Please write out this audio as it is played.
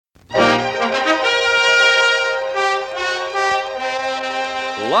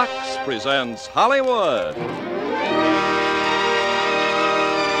Lux presents Hollywood.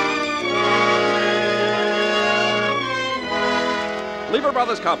 Lever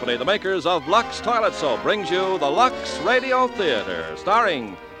Brothers Company, the makers of Lux Toilet Soap, brings you the Lux Radio Theater,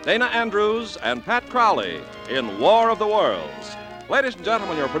 starring Dana Andrews and Pat Crowley in War of the Worlds. Ladies and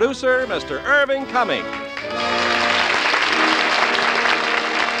gentlemen, your producer, Mr. Irving Cummings.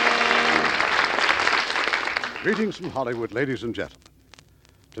 Greetings from Hollywood, ladies and gentlemen.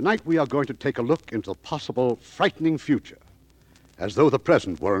 Tonight we are going to take a look into the possible frightening future, as though the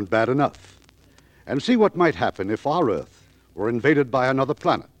present weren't bad enough, and see what might happen if our Earth were invaded by another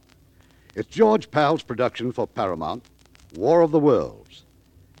planet. It's George Pal's production for Paramount, War of the Worlds,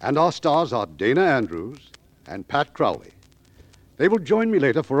 and our stars are Dana Andrews and Pat Crowley. They will join me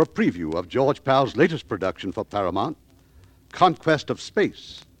later for a preview of George Pal's latest production for Paramount, Conquest of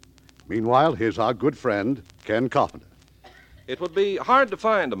Space. Meanwhile, here's our good friend, Ken Carpenter. It would be hard to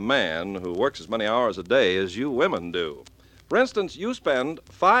find a man who works as many hours a day as you women do. For instance, you spend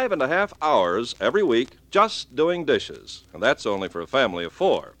 5.5 hours every week just doing dishes, and that's only for a family of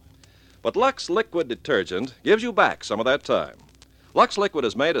 4. But Lux Liquid Detergent gives you back some of that time. Lux Liquid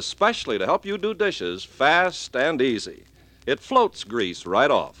is made especially to help you do dishes fast and easy. It floats grease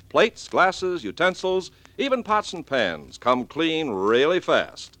right off. Plates, glasses, utensils, even pots and pans come clean really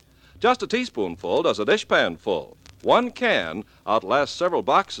fast. Just a teaspoonful does a dishpan full. 1 can outlasts several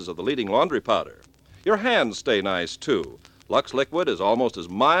boxes of the leading laundry powder. Your hands stay nice, too. Lux Liquid is almost as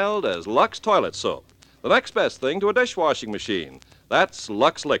mild as Lux Toilet Soap. The next best thing to a dishwashing machine. That's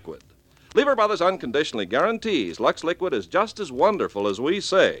Lux Liquid. Lever Brothers unconditionally guarantees Lux Liquid is just as wonderful as we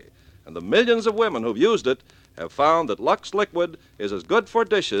say. And the millions of women who've used it have found that Lux Liquid is as good for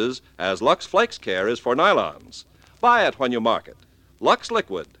dishes as Lux Flakes Care is for nylons. Buy it when you mark it. Lux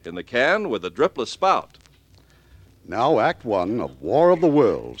Liquid in the can with the dripless spout. Now, Act One of War of the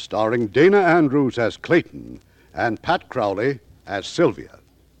Worlds, starring Dana Andrews as Clayton and Pat Crowley as Sylvia.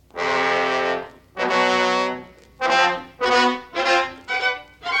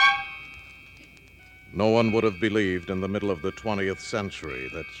 No one would have believed in the middle of the 20th century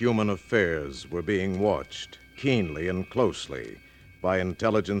that human affairs were being watched keenly and closely by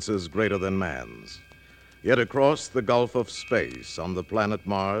intelligences greater than man's. Yet across the gulf of space on the planet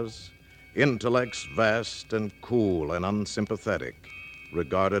Mars, intellects vast and cool and unsympathetic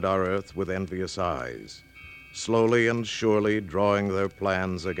regarded our Earth with envious eyes, slowly and surely drawing their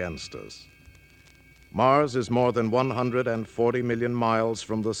plans against us. Mars is more than 140 million miles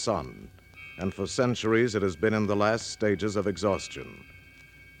from the sun, and for centuries it has been in the last stages of exhaustion.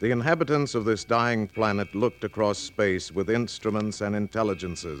 The inhabitants of this dying planet looked across space with instruments and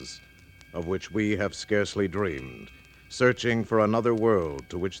intelligences of which we have scarcely dreamed, searching for another world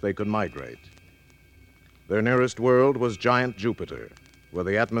to which they could migrate. Their nearest world was giant Jupiter, where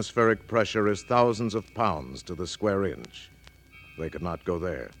the atmospheric pressure is thousands of pounds to the square inch. They could not go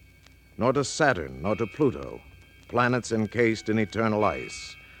there. Nor to Saturn, nor to Pluto, planets encased in eternal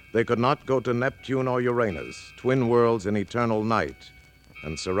ice. They could not go to Neptune or Uranus, twin worlds in eternal night,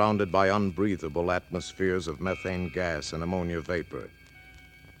 and surrounded by unbreathable atmospheres of methane gas and ammonia vapor.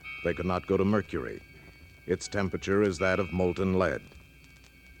 They could not go to Mercury. Its temperature is that of molten lead.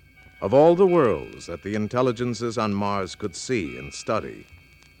 Of all the worlds that the intelligences on Mars could see and study,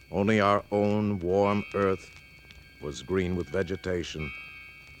 only our own warm Earth was green with vegetation,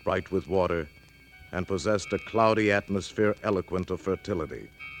 bright with water, and possessed a cloudy atmosphere eloquent of fertility.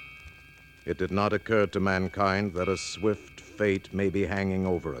 It did not occur to mankind that a swift fate may be hanging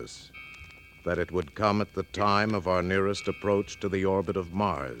over us, that it would come at the time of our nearest approach to the orbit of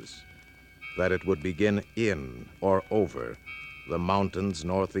Mars, that it would begin in or over the mountains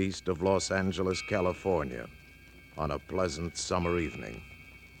northeast of Los Angeles, California, on a pleasant summer evening.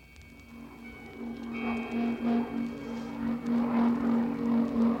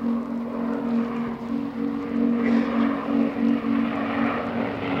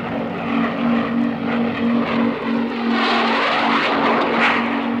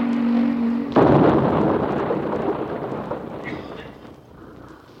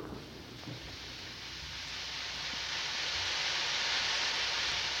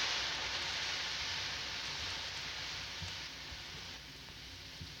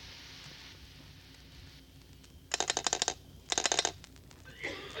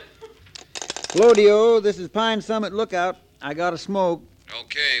 Claudio, this is Pine Summit Lookout. I got a smoke.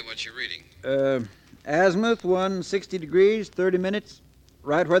 Okay, what you reading? Azimuth, 160 degrees, 30 minutes.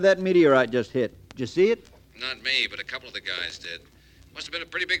 Right where that meteorite just hit. Did you see it? Not me, but a couple of the guys did. Must have been a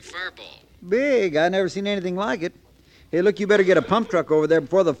pretty big fireball. Big. I never seen anything like it. Hey, look, you better get a pump truck over there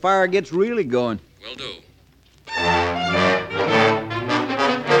before the fire gets really going. Will do.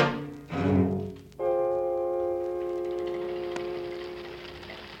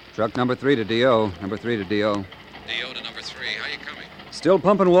 Truck number 3 to D.O. Number 3 to D.O. D.O. to number 3. How you coming? Still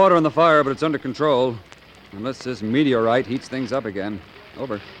pumping water on the fire, but it's under control. Unless this meteorite heats things up again.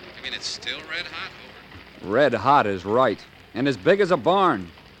 Over. You mean it's still red hot? Over. Red hot is right. And as big as a barn.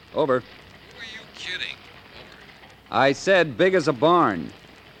 Over. Who are you kidding? Over. I said big as a barn.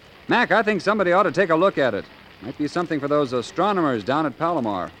 Mac, I think somebody ought to take a look at it. Might be something for those astronomers down at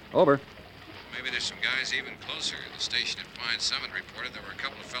Palomar. Over. Maybe there's some guys even closer. The station at Pine Summit reported there were a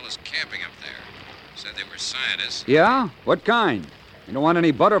couple of fellas camping up there. Said they were scientists. Yeah? What kind? You don't want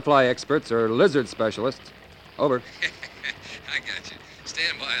any butterfly experts or lizard specialists. Over. I got you.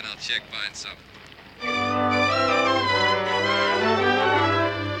 Stand by and I'll check Pine Summit.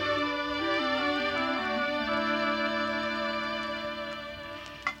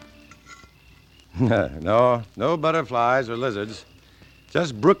 No butterflies or lizards.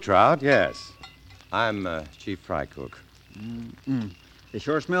 Just brook trout, yes. I'm Chief Fry Cook. They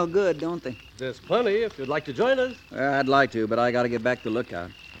sure smell good, don't they? There's plenty if you'd like to join us. I'd like to, but I got to get back to Lookout.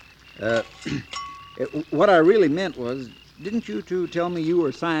 What I really meant was, didn't you two tell me you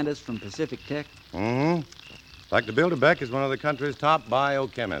were scientists from Pacific Tech? Mm-hmm. Dr. Bilderbeck is one of the country's top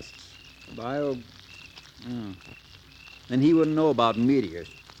biochemists. Bio... Oh. Then he wouldn't know about meteors.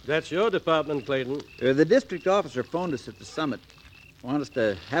 That's your department, Clayton. The district officer phoned us at the summit. Wanted us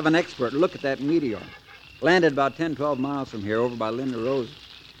to have an expert look at that meteor. Landed about 10, 12 miles from here, over by Linda Rose.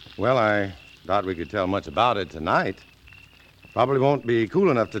 Well, I doubt we could tell much about it tonight. Probably won't be cool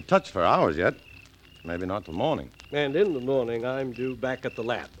enough to touch for hours yet. Maybe not till morning. And in the morning, I'm due back at the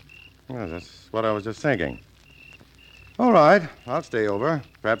lab. Well, that's what I was just thinking. All right, I'll stay over.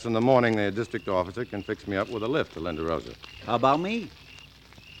 Perhaps in the morning the district officer can fix me up with a lift to Linda Rosa. How about me?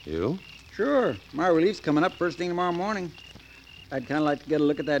 You? Sure. My relief's coming up first thing tomorrow morning. I'd kind of like to get a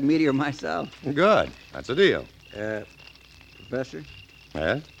look at that meteor myself. Good. That's a deal. Professor,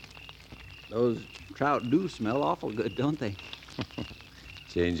 Yes? those trout do smell awful good, don't they?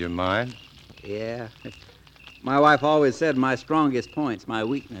 Change your mind? Yeah. My wife always said my strongest point's my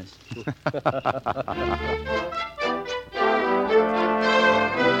weakness.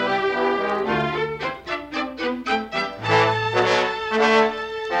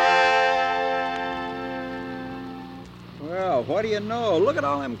 Well, what do you know? Look at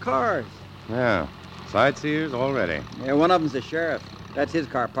all them cars. Yeah. Sightseers already. Yeah, one of them's the sheriff. That's his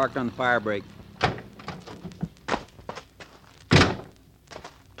car parked on the fire break.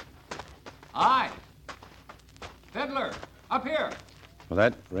 Aye. Fiddler, up here. Was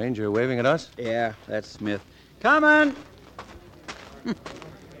that ranger waving at us? Yeah, that's Smith. Coming! The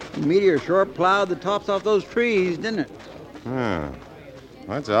meteor sure plowed the tops off those trees, didn't it?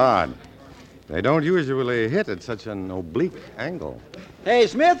 That's odd. They don't usually hit at such an oblique angle. Hey,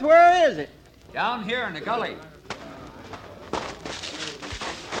 Smith, where is it? Down here in the gully.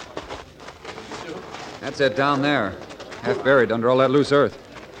 That's it down there. Half buried under all that loose earth.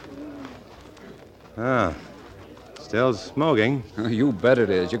 Still smoking. You bet it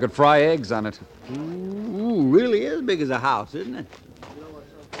is. You could fry eggs on it. Ooh, really is big as a house, isn't it?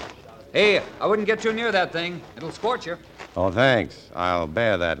 Hey, I wouldn't get too near that thing. It'll scorch you. Oh, thanks. I'll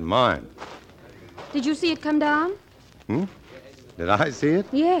bear that in mind. Did you see it come down? Did I see it?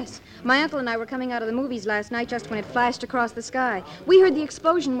 Yes. My uncle and I were coming out of the movies last night just when it flashed across the sky. We heard the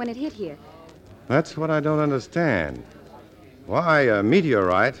explosion when it hit here. That's what I don't understand. Why, a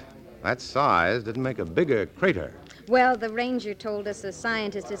meteorite that size didn't make a bigger crater. Well, the ranger told us a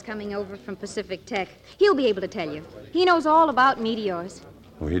scientist is coming over from Pacific Tech. He'll be able to tell you. He knows all about meteors.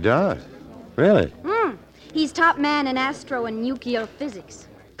 Oh, he does? Really? He's top man in astro and nuclear physics.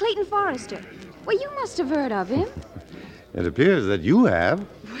 Clayton Forrester. Well, you must have heard of him. It appears that you have.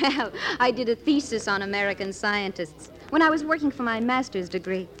 Well, I did a thesis on American scientists when I was working for my master's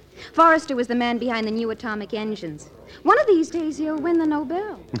degree. Forrester was the man behind the new atomic engines. One of these days, he'll win the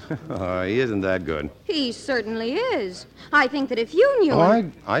Nobel. He isn't that good. He certainly is. I think that if you knew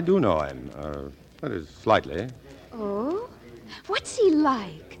him... I do know him. That is, slightly. Oh? What's he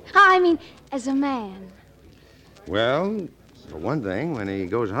like? I mean, as a man. Well, for one thing, when he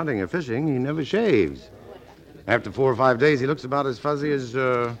goes hunting or fishing, he never shaves. After 4 or 5 days, he looks about as fuzzy as,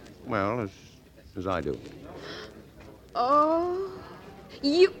 as I do. Oh,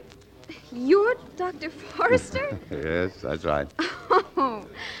 you're Dr. Forrester? Yes, that's right. Oh,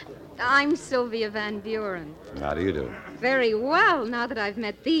 I'm Sylvia Van Buren. How do you do? Very well, now that I've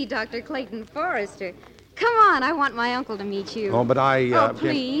met the Dr. Clayton Forrester. Come on, I want my uncle to meet you. Oh, but I, Oh,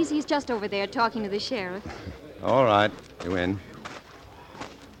 please, he's just over there talking to the sheriff. All right, you in.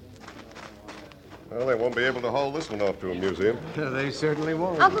 Well, they won't be able to haul this one off to a museum. They certainly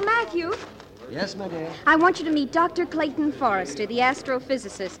won't. Uncle Matthew, Yes, my dear. I want you to meet Dr. Clayton Forrester, the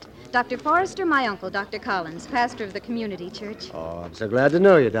astrophysicist. Dr. Forrester, my uncle, Dr. Collins, pastor of the community church. Oh, I'm so glad to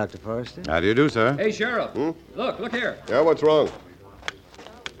know you, Dr. Forrester. How do you do, sir? Hey, Sheriff. Look here. Yeah, what's wrong?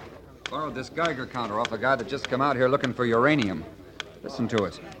 Borrowed this Geiger counter off a guy that just come out here looking for uranium. Listen to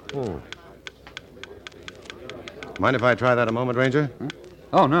it. Mind if I try that a moment, Ranger?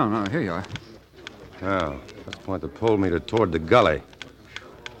 Oh, no, here you are. Oh, that's the point that pulled me toward the gully.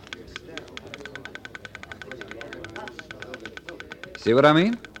 See what I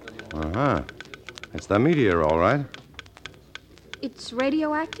mean? Uh-huh. It's the meteor, all right. It's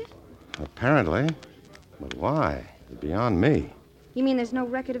radioactive? Apparently. But why? It's beyond me. You mean there's no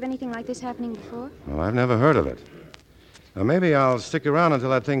record of anything like this happening before? Well, I've never heard of it. Now, maybe I'll stick around until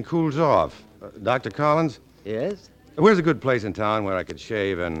that thing cools off. Dr. Collins? Yes? Where's a good place in town where I could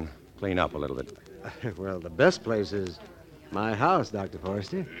shave and clean up a little bit? Well, the best place is my house, Dr.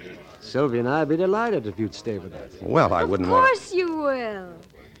 Forrester. Sylvia and I'd be delighted if you'd stay with us. Well, I wouldn't Of want course you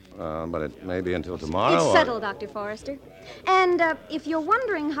will. but it may be until tomorrow. It's or- settled, Dr. Forrester. And if you're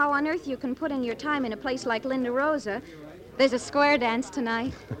wondering how on earth you can put in your time in a place like Linda Rosa, there's a square dance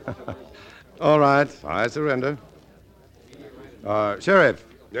tonight. All right, I surrender. Sheriff,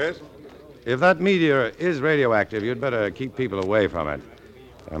 Yes? if that meteor is radioactive, you'd better keep people away from it.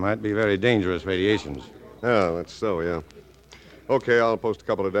 There might be very dangerous radiations. Yeah, that's so, yeah. Okay, I'll post a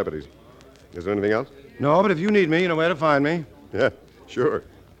couple of deputies. Is there anything else? No, but if you need me, you know where to find me. Yeah, sure.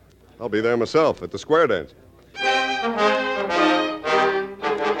 I'll be there myself at the square dance.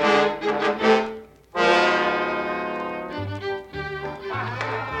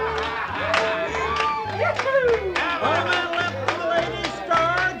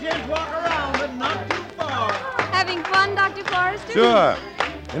 Having fun, Dr. Forrester? Sure.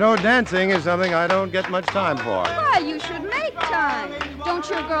 You know, dancing is something I don't get much time for. Why, you should make time. Don't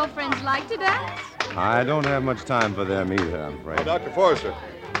your girlfriends like to dance? I don't have much time for them either, I'm afraid. Dr. Forrester.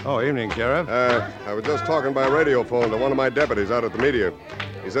 Oh, evening, Sheriff. I was just talking by radio phone to one of my deputies out at the meteor.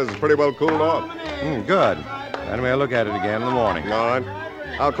 He says it's pretty well cooled off. Good. Then we'll look at it again in the morning. All right.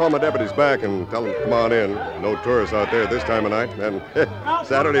 I'll call my deputies back and tell them to come on in. No tourists out there this time of night. And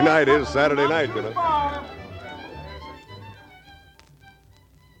Saturday night is Saturday night, you know.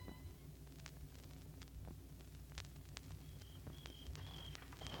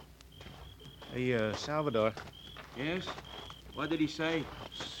 Hey, Salvador. Yes? What did he say?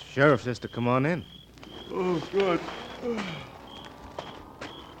 Sheriff says to come on in. Oh, good.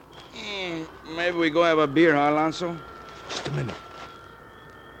 Maybe we go have a beer, huh, Alonso? Just a minute.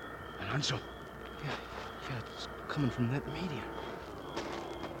 Alonso. Yeah, it's coming from that meteor.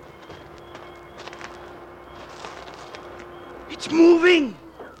 It's moving!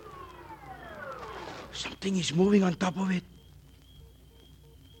 Something is moving on top of it.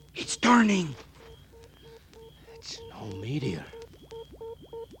 It's turning. It's no meteor.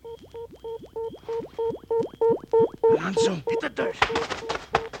 Alonso, hit the dirt.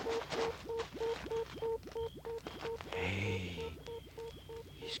 Hey,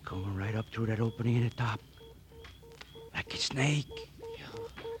 he's going right up through that opening in the top. Like a snake. Yeah.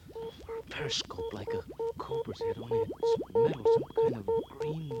 Or a periscope like a cobra's head, only it's metal, some kind of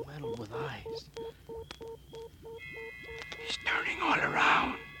green metal with eyes. He's turning all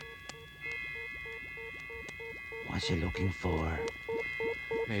around. What's he looking for?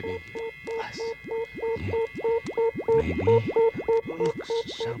 Maybe us. Yeah. Maybe. Look,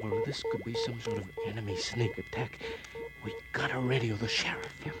 Salvador, this could be some sort of enemy sneak attack. We gotta radio the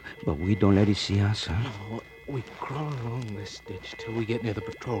sheriff. Yeah. But we don't let it see us, huh? No, we crawl along this ditch till we get near the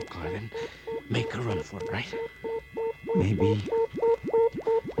patrol car, then make a run for it, right? Maybe.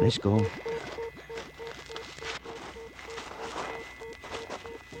 Let's go.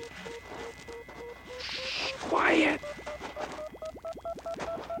 Quiet.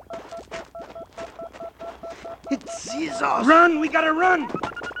 It sees us. Run! We gotta run!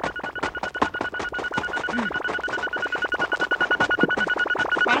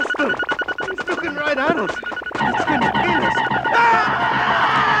 Faster! He's looking right at us. He's gonna kill us.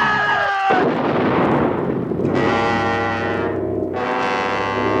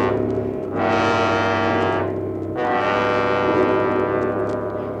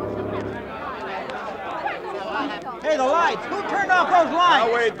 Hey, the lights. Who turned off those lights?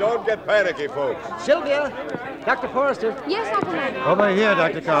 Now, wait, don't get panicky, folks. Sylvia, Dr. Forrester. Yes, Uncle Larry. Over here,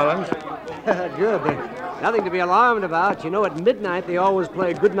 Dr. Collins. Good. There's nothing to be alarmed about. You know, at midnight they always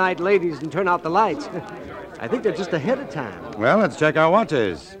play Good Night Ladies and turn out the lights. I think they're just ahead of time. Well, let's check our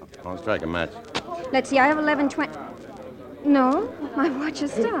watches. I'll strike a match. Let's see, I have 11:20. No, my watch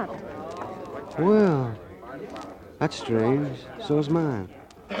has stopped. Well, that's strange. So is mine.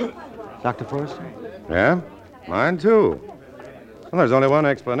 Dr. Forrester? Yeah? Mine, too. Well, there's only one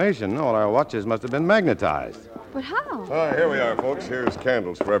explanation. All our watches must have been magnetized. But how? Here we are, folks. Here's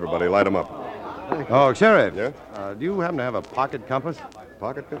candles for everybody. Light them up. Oh, Sheriff. Yeah? Do you happen to have a pocket compass?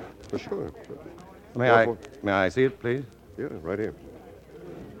 Pocket? For sure. May I see it, please? Yeah, right here.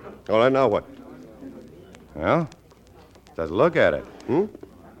 All right, now what? Well, just look at it.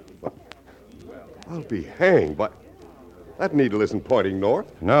 I'll be hanged, but that needle isn't pointing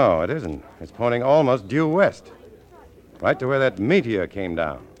north. No, it isn't. It's pointing almost due west. Right to where that meteor came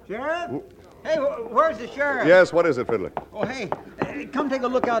down. Sheriff? Hey, where's the sheriff? Yes, what is it, Fiddler? Oh, hey, come take a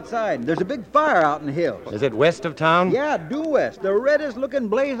look outside. There's a big fire out in the hills. Is it west of town? Yeah, due west. The reddest looking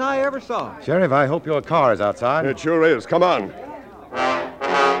blaze I ever saw. Sheriff, I hope your car is outside. It sure is. Come on.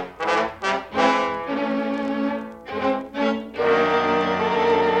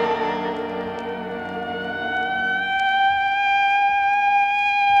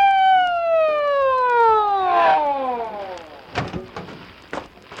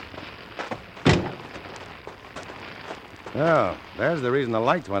 Yeah, there's the reason the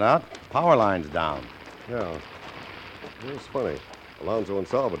lights went out. Power line's down. Yeah. It's funny. Alonzo and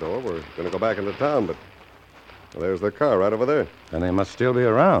Salvador were going to go back into town, but there's their car right over there. And they must still be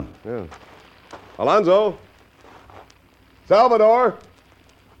around. Yeah. Alonzo! Salvador!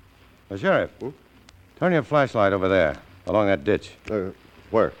 Sheriff, turn your flashlight over there, along that ditch.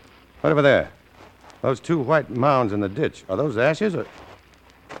 Where? Right over there. Those two white mounds in the ditch. Are those ashes or...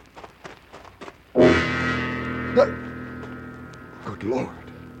 Good Lord.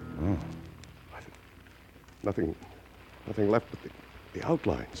 Oh. Nothing left but the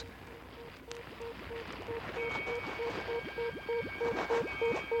outlines.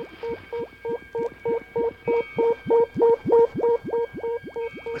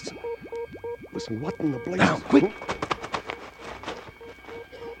 Listen, what in the blazes? Now, quick!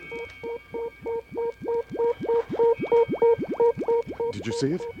 Did you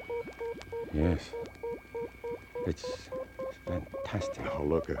see it? Yes. It's fantastic. Oh,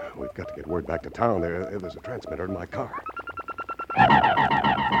 look, we've got to get word back to town. There's a transmitter in my car.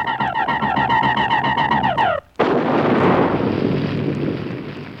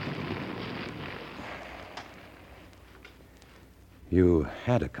 You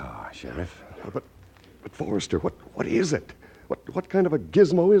had a car, Sheriff. But Forrester, what is it? What kind of a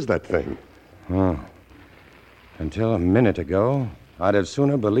gizmo is that thing? Oh. Until a minute ago, I'd have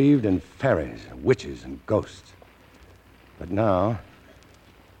sooner believed in fairies, witches, and ghosts. But now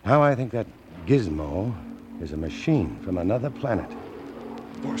I think that gizmo is a machine from another planet.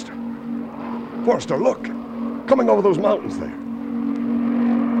 Forrester, look! Coming over those mountains there.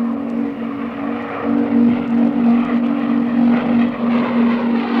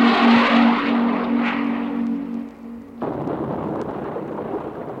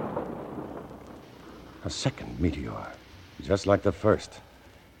 A second meteor, just like the first.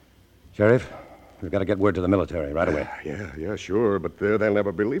 Sheriff, we've got to get word to the military right away. Yeah, sure, but they'll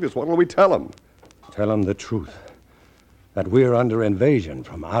never believe us. What'll we tell them? Tell them the truth, that we're under invasion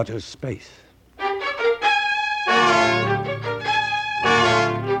from outer space.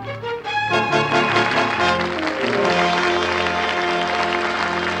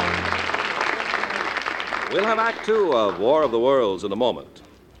 We'll have Act Two of War of the Worlds in a moment.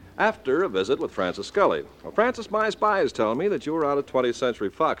 After a visit with Francis Scully. Well, Francis, my spies tell me that you were out at 20th Century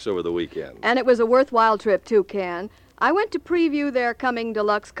Fox over the weekend. And it was a worthwhile trip, too, Ken. I went to preview their coming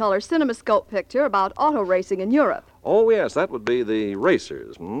deluxe color CinemaScope picture about auto racing in Europe. Oh, yes, that would be the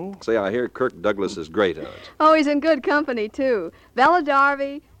Racers. Say, I hear Kirk Douglas is great in it. Oh, he's in good company, too. Bella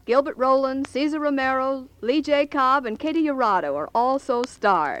Darby, Gilbert Rowland, Cesar Romero, Lee J. Cobb, and Katie Urado are also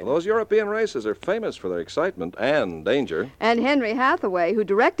starred. Well, those European races are famous for their excitement and danger. And Henry Hathaway, who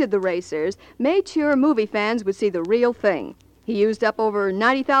directed the Racers, made sure movie fans would see the real thing. He used up over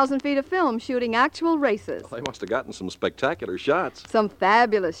 90,000 feet of film shooting actual races. Well, they must have gotten some spectacular shots. Some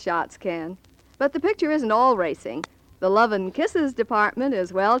fabulous shots, Ken. But the picture isn't all racing. The Love and Kisses department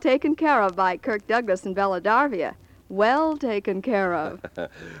is well taken care of by Kirk Douglas and Bella Darvia. Well taken care of.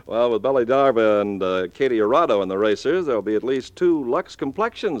 Well, with Belly Darva and Katie Urado in the Racers, there'll be at least 2 Lux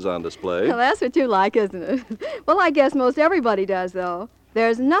complexions on display. Well, that's what you like, isn't it? Well, I guess most everybody does, though.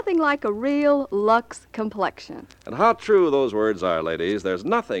 There's nothing like a real Lux complexion. And how true those words are, ladies. There's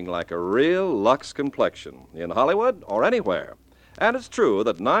nothing like a real Lux complexion, in Hollywood or anywhere. And it's true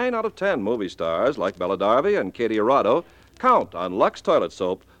that 9 out of 10 movie stars, like Bella Darby and Katie Urado, count on Lux toilet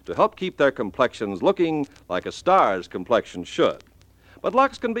soap to help keep their complexions looking like a star's complexion should. But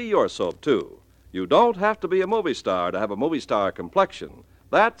Lux can be your soap, too. You don't have to be a movie star to have a movie star complexion.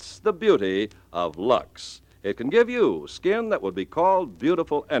 That's the beauty of Lux. It can give you skin that would be called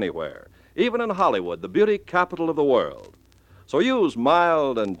beautiful anywhere, even in Hollywood, the beauty capital of the world. So use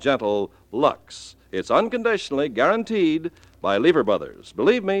mild and gentle Lux. It's unconditionally guaranteed by Lever Brothers.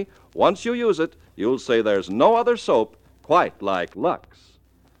 Believe me, once you use it, you'll say there's no other soap quite like Lux.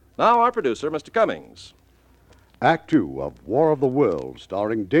 Now, our producer, Mr. Cummings. Act 2 of War of the Worlds,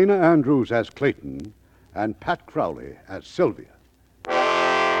 starring Dana Andrews as Clayton and Pat Crowley as Sylvia.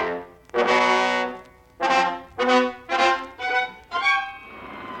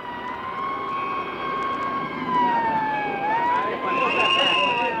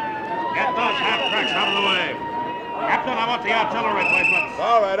 Get those half-tracks out of the way. Captain, I want the artillery placements.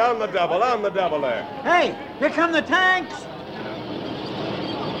 All right, on the double there. Hey, here come the tanks!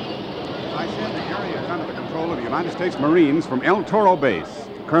 I send the area under the control of the United States Marines from El Toro Base.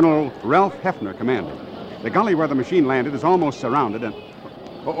 Colonel Ralph Hefner commanding. The gully where the machine landed is almost surrounded, and...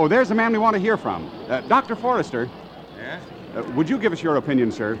 Oh, there's the man we want to hear from. Dr. Forrester. Yes? Would you give us your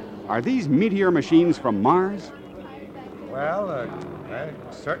opinion, sir? Are these meteor machines from Mars? Well,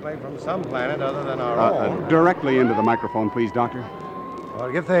 certainly from some planet other than our own. Directly into the microphone, please, Doctor.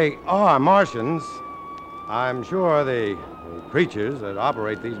 Well, if they are Martians, I'm sure the creatures that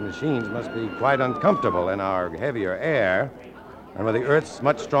operate these machines must be quite uncomfortable in our heavier air and with the Earth's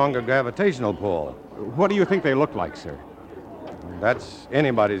much stronger gravitational pull. What do you think they look like, sir? That's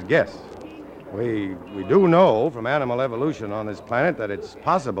anybody's guess. We do know from animal evolution on this planet that it's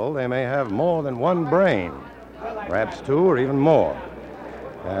possible they may have more than one brain, perhaps two or even more.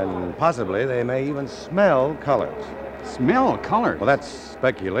 And possibly they may even smell colors. Smell colors? Well, that's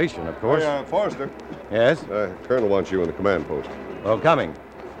speculation, of course. Hey, Forrester. Yes? Colonel wants you in the command post. Oh, coming.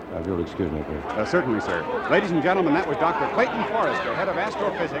 If you'll excuse me, please. Certainly, sir. Ladies and gentlemen, that was Dr. Clayton Forrester, head of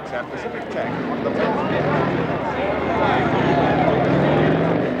astrophysics at Pacific Tech. One of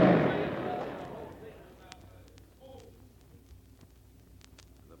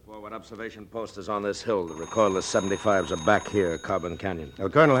the forward observation post is on this hill. The recoilless 75s are back here, Carbon Canyon.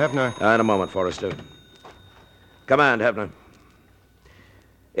 Colonel Hefner. In a moment, Forrester. Command, Hefner.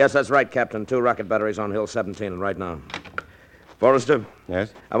 Yes, that's right, Captain. 2 rocket batteries on Hill 17, and right now. Forrester?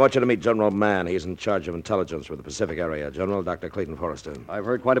 Yes? I want you to meet General Mann. He's in charge of intelligence for the Pacific area. General Dr. Clayton Forrester. I've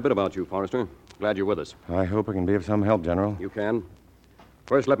heard quite a bit about you, Forrester. Glad you're with us. I hope I can be of some help, General. You can.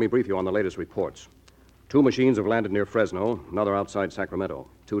 First, let me brief you on the latest reports. 2 machines have landed near Fresno, another outside Sacramento,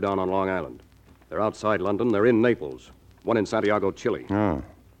 2 down on Long Island. They're outside London, they're in Naples, 1 in Santiago, Chile. Oh,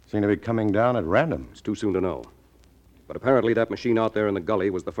 seem to be coming down at random. It's too soon to know. But apparently that machine out there in the gully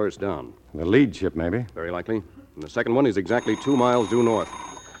was the first down. The lead ship, maybe? Very likely. And the second one is exactly 2 miles due north.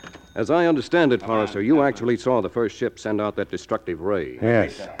 As I understand it, Forrester, you actually saw the first ship send out that destructive ray.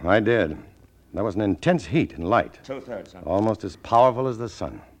 Yes, I did. That was an intense heat and light. 2/3, huh? Almost as powerful as the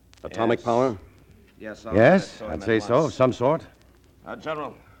sun. Atomic power? Yes, Yes, I'd say so, of some sort.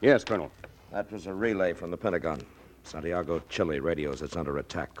 General. Yes, Colonel. That was a relay from the Pentagon. Santiago, Chile radios it's under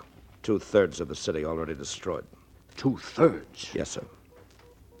attack. 2/3 of the city already destroyed. 2/3? Yes, sir.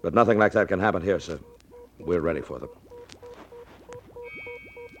 But nothing like that can happen here, sir. We're ready for them.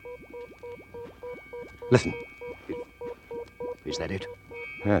 Listen. Is that it?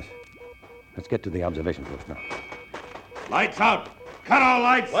 Yes. Let's get to the observation post now. Lights out. Cut all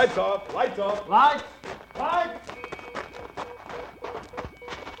lights. Lights off. Lights off. Lights. Lights.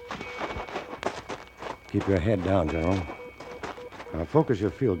 Keep your head down, General. Now focus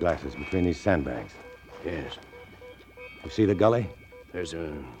your field glasses between these sandbags. Yes. You see the gully? There's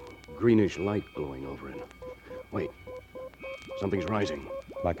a greenish light glowing over it. Wait. Something's rising.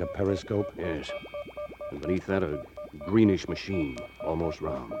 Like a periscope? Yes. And beneath that, a greenish machine, almost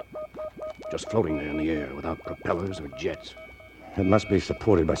round. Just floating there in the air without propellers or jets. It must be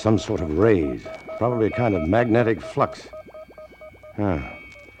supported by some sort of rays. Probably a kind of magnetic flux.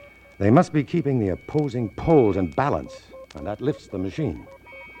 They must be keeping the opposing poles in balance, and that lifts the machine.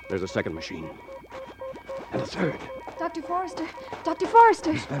 There's a second machine. And a third. Dr. Forrester! Dr.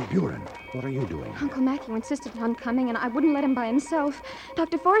 Forrester! Miss Van Buren, what are you doing? Uncle Matthew insisted on coming, and I wouldn't let him by himself.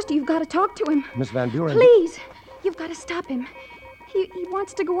 Dr. Forrester, you've got to talk to him. Miss Van Buren... Please! You've got to stop him. He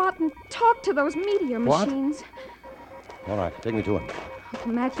wants to go out and talk to those meteor What? machines. All right, take me to him.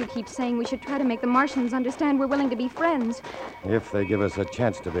 Uncle Matthew keeps saying we should try to make the Martians understand we're willing to be friends. If they give us a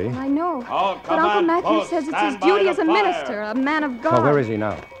chance to be. I know. All But Uncle command Matthew posts, says it's his stand by duty the as a fire. minister, a man of God. Oh, where is he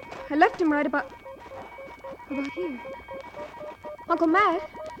now? I left him right about here. Uncle Matt?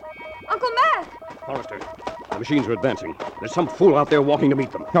 Uncle Matt! Forrester, the machines are advancing. There's some fool out there walking to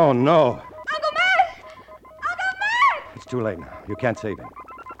meet them. Oh, no. Uncle Matt! Uncle Matt! It's too late now. You can't save him.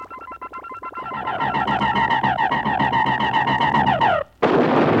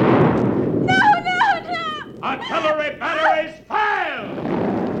 Artillery batteries fire!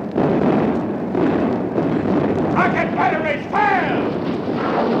 Rocket batteries fire!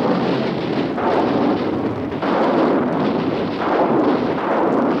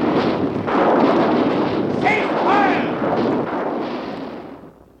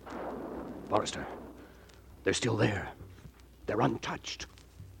 They're still there. They're untouched.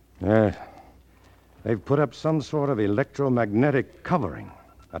 Yes. They've put up some sort of electromagnetic covering,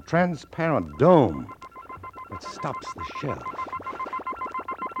 a transparent dome that stops the shell.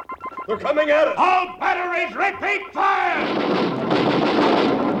 They're coming at us! All batteries, repeat fire!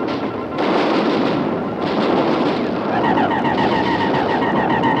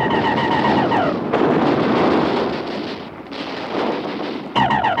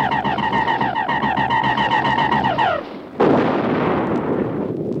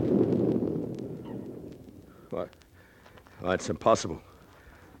 It's impossible.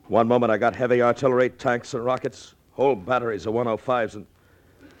 One moment I got heavy artillery, tanks, and rockets, whole batteries of 105s, and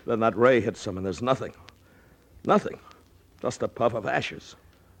then that ray hits them, and there's nothing. Nothing. Just a puff of ashes.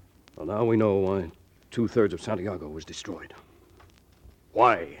 Well, now we know why 2/3 of Santiago was destroyed.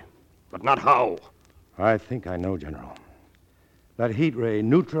 Why, but not how. I think I know, General. That heat ray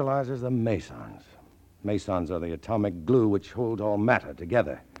neutralizes the mesons. Mesons are the atomic glue which holds all matter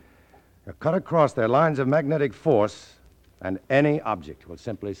together. They're cut across their lines of magnetic force, and any object will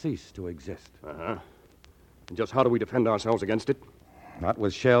simply cease to exist. Uh-huh. And just how do we defend ourselves against it? Not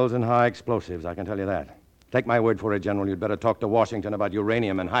with shells and high explosives, I can tell you that. Take my word for it, General. You'd better talk to Washington about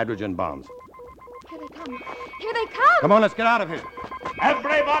uranium and hydrogen bombs. Here they come. Here they come! Come on, let's get out of here.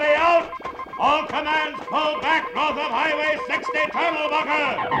 Everybody out! All commands pull back north of Highway 60, Tunnel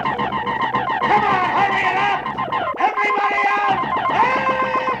Bunker! Come on, hurry it up! Everybody out! Hey!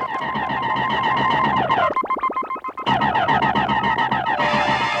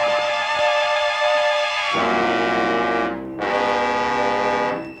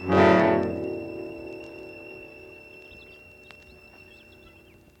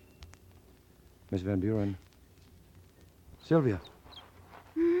 Miss Van Buren. Sylvia.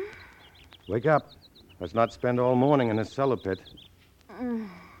 Wake up. Let's not spend all morning in this cellar pit.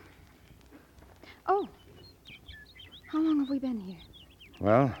 Oh. How long have we been here?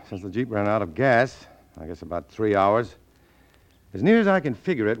 Well, since the Jeep ran out of gas, I guess about 3 hours. As near as I can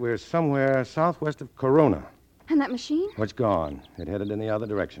figure it, we're somewhere southwest of Corona. And that machine? Well, it's gone. It headed in the other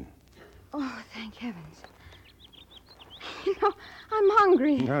direction. Oh, thank heavens. You know, I'm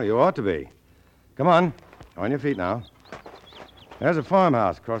hungry. Well, you ought to be. Come on. On your feet now. There's a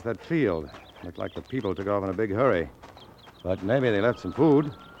farmhouse across that field. Looked like the people took off in a big hurry. But maybe they left some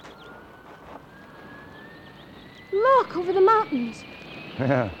food. Look, over the mountains.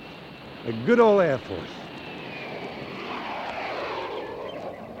 Yeah. A good old Air Force.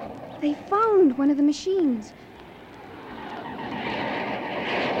 They found one of the machines.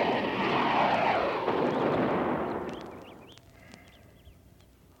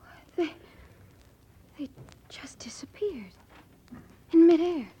 They just disappeared. In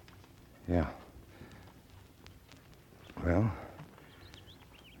midair. Yeah. Well,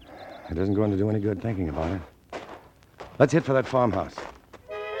 it isn't going to do any good thinking about it. Let's hit for that farmhouse.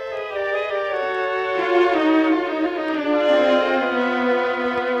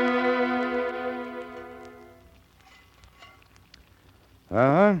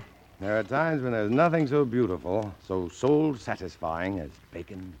 Uh-huh. There are times when there's nothing so beautiful, so soul-satisfying as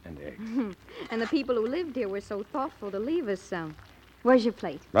bacon and eggs. And the people who lived here were so thoughtful to leave us some. Where's your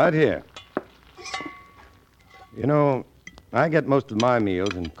plate? Right here. You know, I get most of my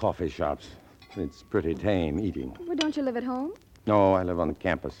meals in coffee shops. It's pretty tame eating. Well, don't you live at home? No, I live on the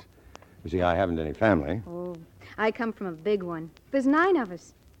campus. You see, I haven't any family. Oh, I come from a big one. There's 9 of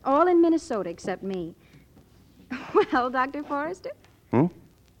us, all in Minnesota except me. Well, Dr. Forrester?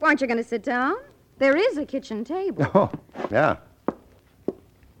 Aren't you going to sit down? There is a kitchen table. Oh, yeah.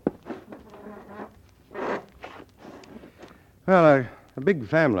 Well, a big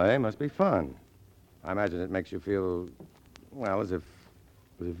family must be fun. I imagine it makes you feel, well, as if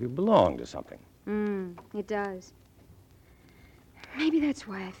you belong to something. It does. Maybe that's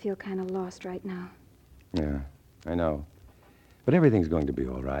why I feel kind of lost right now. Yeah, I know. But everything's going to be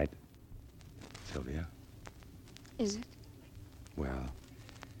all right, Sylvia. Is it? Well,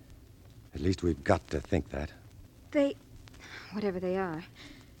 at least we've got to think that. Whatever they are,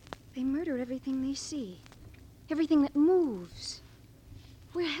 they murder everything they see. Everything that moves.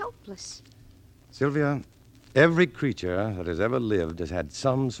 We're helpless. Sylvia, every creature that has ever lived has had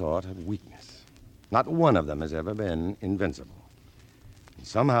some sort of weakness. Not one of them has ever been invincible. And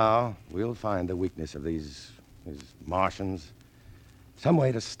somehow, we'll find the weakness of these Martians. Some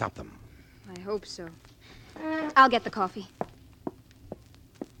way to stop them. I hope so. I'll get the coffee.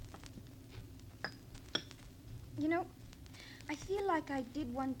 You know, I feel like I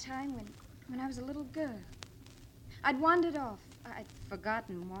did one time when I was a little girl. I'd wandered off. I'd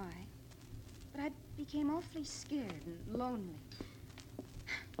forgotten why. But I became awfully scared and lonely.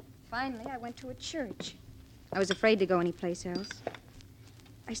 Finally, I went to a church. I was afraid to go anyplace else.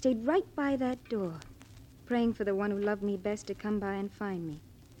 I stayed right by that door, praying for the one who loved me best to come by and find me.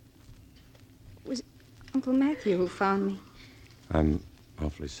 It was Uncle Matthew who found me. I'm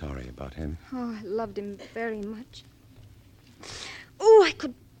awfully sorry about him. Oh, I loved him very much. Oh, I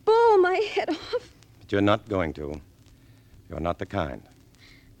could bawl my head off. But you're not going to. You're not the kind.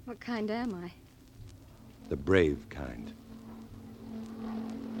 What kind am I? The brave kind.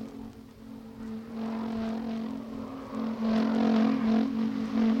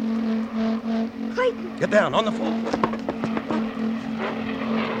 Clayton! Get down, on the floor.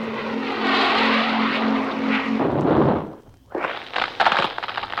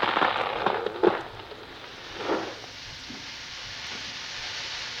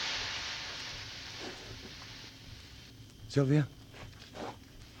 Sylvia?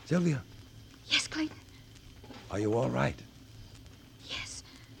 Sylvia? Yes, Clayton. Are you all right? Yes.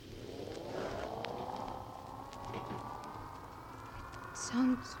 It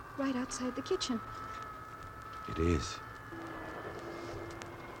sounds right outside the kitchen. It is.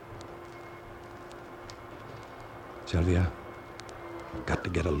 Sylvia, you've got to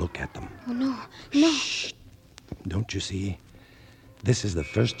get a look at them. Oh, no. No. Shh. Don't you see? This is the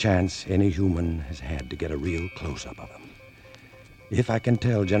first chance any human has had to get a real close-up of them. If I can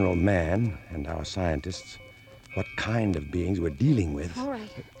tell General Mann and our scientists what kind of beings we're dealing with... All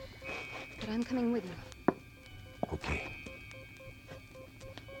right. But I'm coming with you. Okay.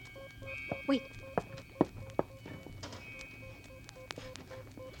 Wait.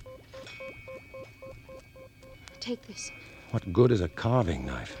 Take this. What good is a carving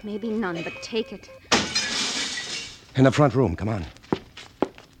knife? Maybe none, but take it. In the front room, come on.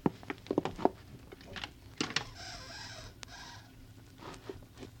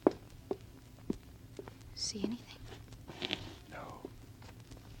 See anything?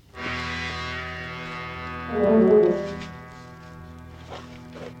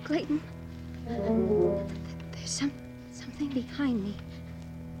 Clayton, there's something behind me.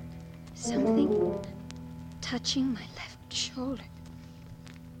 Something touching my left shoulder.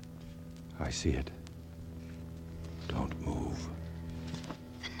 I see it. Don't move.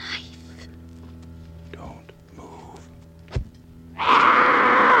 The knife. Don't move.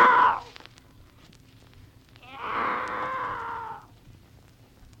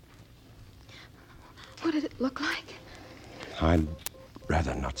 What did it look like? I'd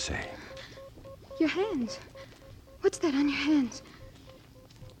rather not say. Your hands. What's that on your hands?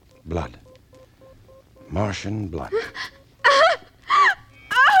 Blood. Martian blood.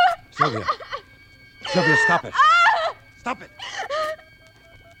 Sylvia. Sylvia, stop it. Stop it.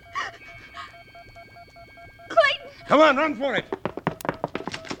 Clayton! Come on, run for it.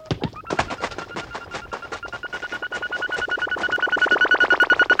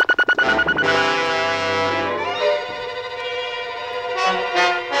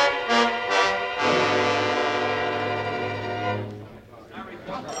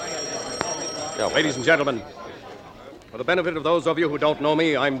 Now, ladies and gentlemen, for the benefit of those of you who don't know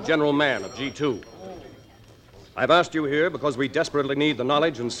me, I'm General Mann of G2. I've asked you here because we desperately need the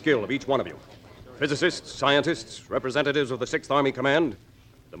knowledge and skill of each one of you. Physicists, scientists, representatives of the 6th Army Command,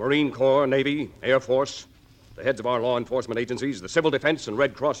 the Marine Corps, Navy, Air Force, the heads of our law enforcement agencies, the Civil Defense and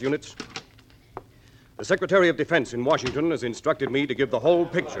Red Cross units. The Secretary of Defense in Washington has instructed me to give the whole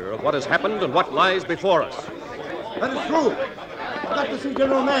picture of what has happened and what lies before us. Let us through. I'd like to see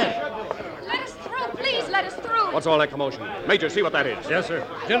General Mann. Let us through, please, let us through. What's all that commotion? Major, see what that is. Yes, sir.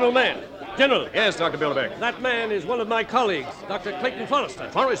 General Mann. General. Yes, Dr. Bilderberg. That man is one of my colleagues, Dr. Clayton Forrester.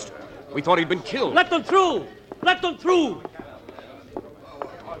 Forrester? We thought he'd been killed. Let them through! Let them through!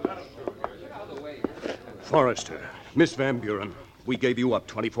 Forrester, Miss Van Buren, we gave you up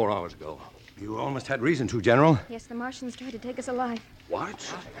 24 hours ago. You almost had reason to, General. Yes, the Martians tried to take us alive.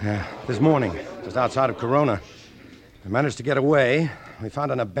 What? This morning, just outside of Corona. We managed to get away. We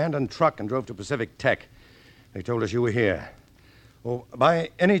found an abandoned truck and drove to Pacific Tech. They told us you were here. Oh,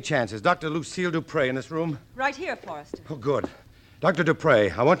 by any chance, is Dr. Lucille Dupre in this room? Right here, Forrester. Oh, good. Dr.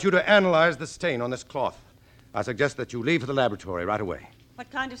 Dupre, I want you to analyze the stain on this cloth. I suggest that you leave for the laboratory right away.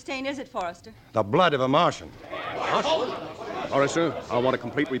 What kind of stain is it, Forrester? The blood of a Martian. Forrester, I want a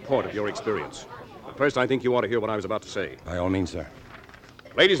complete report of your experience. But first, I think you ought to hear what I was about to say. By all means, sir.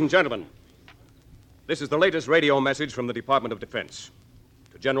 Ladies and gentlemen, this is the latest radio message from the Department of Defense.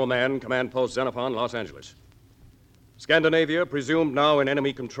 To General Mann, Command Post Xenophon, Los Angeles. Scandinavia presumed now in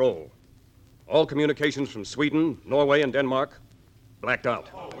enemy control. All communications from Sweden, Norway, and Denmark blacked out.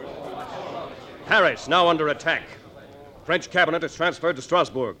 Paris now under attack. French cabinet is transferred to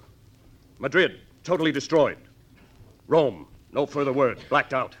Strasbourg. Madrid totally destroyed. Rome, no further word,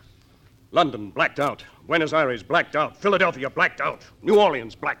 blacked out. London blacked out. Buenos Aires blacked out. Philadelphia blacked out. New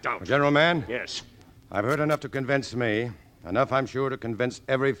Orleans blacked out. General Mann? Yes. I've heard enough to convince me. Enough, I'm sure, to convince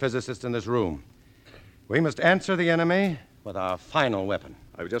every physicist in this room. We must answer the enemy with our final weapon.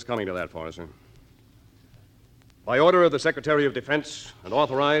 I was just coming to that, Forrester. By order of the Secretary of Defense and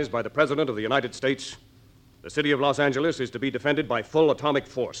authorized by the President of the United States, the city of Los Angeles is to be defended by full atomic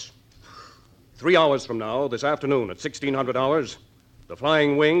force. 3 hours from now, this afternoon at 1600 hours, the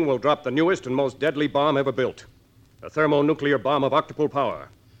Flying Wing will drop the newest and most deadly bomb ever built, a thermonuclear bomb of octuple power.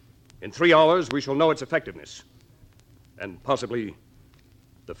 In 3 hours, we shall know its effectiveness and possibly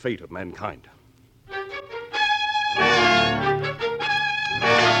the fate of mankind.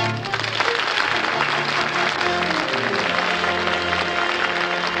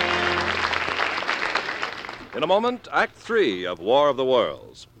 In a moment, Act 3 of War of the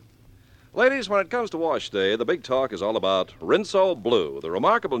Worlds. Ladies, when it comes to wash day, the big talk is all about Rinso Blue, the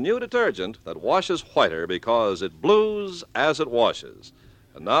remarkable new detergent that washes whiter because it blues as it washes.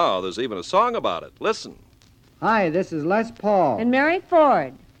 And now there's even a song about it. Listen. Hi, this is Les Paul. And Mary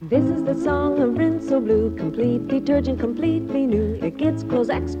Ford. This is the song of Rinso Blue, complete detergent, completely new. It gets clothes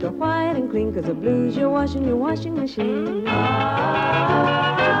extra white and clean, 'cause it blues your washing machine.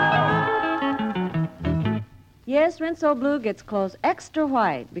 Yes, Rinso Blue gets clothes extra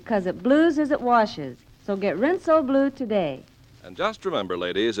white because it blues as it washes. So get Rinso Blue today. And just remember,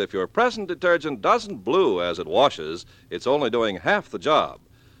 ladies, if your present detergent doesn't blue as it washes, it's only doing half the job.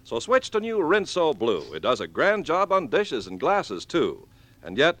 So switch to new Rinso Blue. It does a grand job on dishes and glasses, too.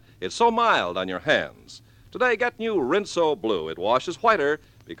 And yet, it's so mild on your hands. Today, get new Rinso Blue. It washes whiter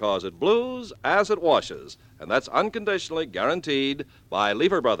because it blues as it washes. And that's unconditionally guaranteed by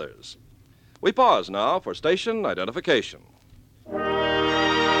Lever Brothers. We pause now for station identification.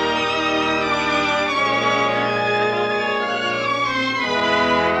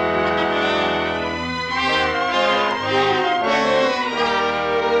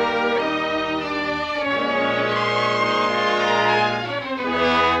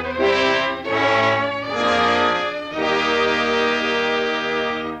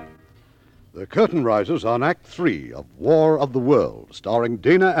 The curtain rises on Act 3 of War of the Worlds, starring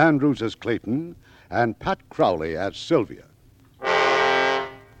Dana Andrews as Clayton and Pat Crowley as Sylvia.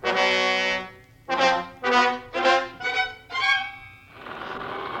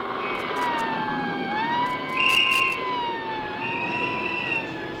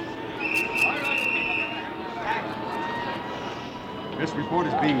 This report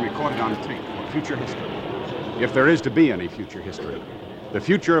is being recorded on tape for future history. If there is to be any future history. The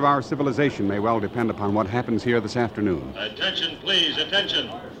future of our civilization may well depend upon what happens here this afternoon. Attention, please,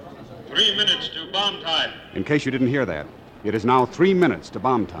 attention. 3 minutes to bomb time. In case you didn't hear that, it is now 3 minutes to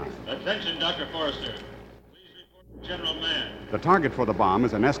bomb time. Attention, Dr. Forrester. Please report to General Mann. The target for the bomb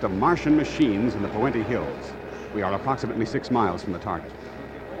is a nest of Martian machines in the Puente Hills. We are approximately 6 miles from the target.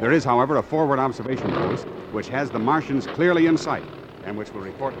 There is, however, a forward observation post which has the Martians clearly in sight and which will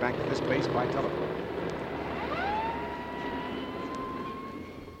report back to this base by telephone.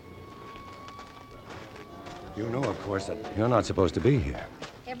 You know, of course, that you're not supposed to be here.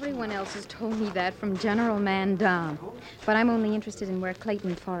 Everyone else has told me that from General Mann down. But I'm only interested in where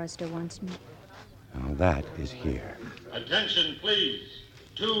Clayton Forrester wants me. Now, that is here. Attention, please.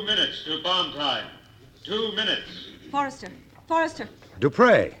 2 minutes to bomb time. 2 minutes. Forrester. Forrester.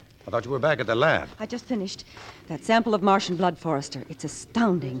 Dupre, I thought you were back at the lab. I just finished. That sample of Martian blood, Forrester. It's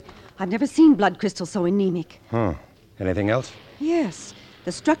astounding. I've never seen blood crystals so anemic. Huh. Anything else? Yes.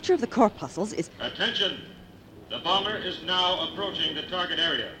 The structure of the corpuscles is... Attention. The bomber is now approaching the target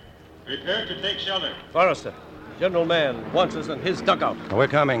area. Prepare to take shelter. Forrester, General Mann wants us in his dugout. Oh, we're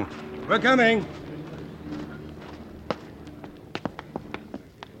coming. We're coming.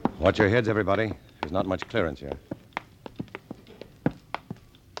 Watch your heads, everybody. There's not much clearance here.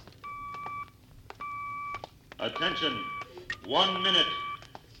 Attention. 1 minute.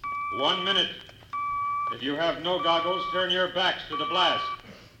 1 minute. If you have no goggles, turn your backs to the blast.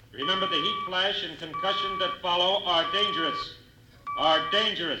 Remember, the heat flash and concussion that follow are dangerous.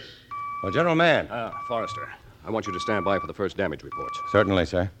 Well, General Mann. Forrester, I want you to stand by for the first damage reports. Certainly,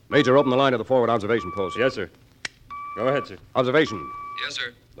 sir. Major, open the line of the forward observation post. Yes, sir. Go ahead, sir. Observation. Yes,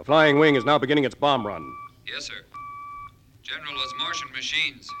 sir. The Flying Wing is now beginning its bomb run. Yes, sir. General, those Martian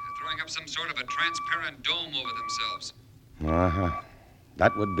machines are throwing up some sort of a transparent dome over themselves. Uh-huh.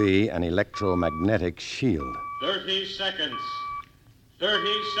 That would be an electromagnetic shield. 30 seconds.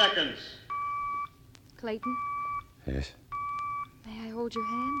 30 seconds. Clayton, Yes, may I hold your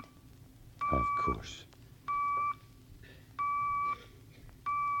hand? of course.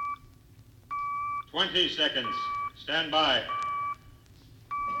 20 seconds. Stand by.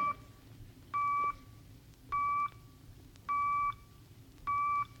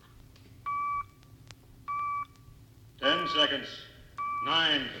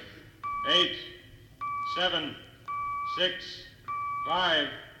 9, 8, 7, 6, 5,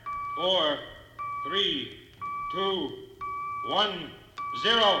 4, 3, 2, 1,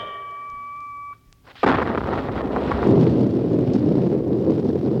 0.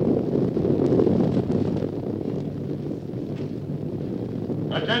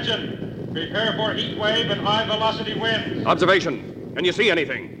 Attention! Prepare for heat wave and high velocity winds. Observation. Can you see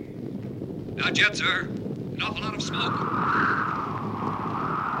anything? Not yet, sir. An awful lot of smoke.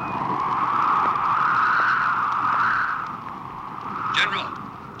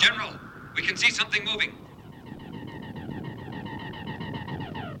 General, we can see something moving.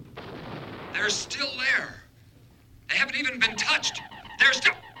 They're still there. They haven't even been touched. They're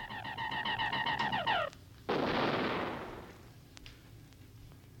still...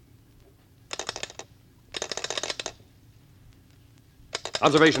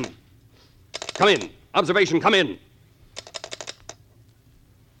 Observation. Come in. Observation, come in.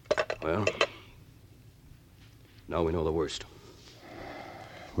 Well, now we know the worst.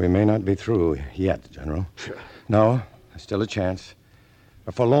 We may not be through yet, General. No, there's still a chance.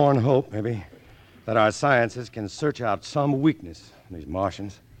 A forlorn hope, maybe, that our sciences can search out some weakness in these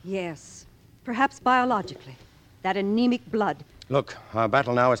Martians. Yes, perhaps biologically. That anemic blood. Look, our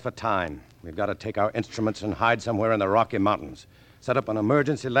battle now is for time. We've got to take our instruments and hide somewhere in the Rocky Mountains. Set up an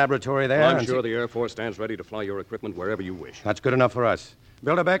emergency laboratory there. I'm sure the Air Force stands ready to fly your equipment wherever you wish. That's good enough for us.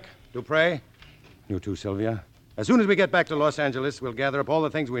 Bilderbeck, Dupre, you too, Sylvia. As soon as we get back to Los Angeles, we'll gather up all the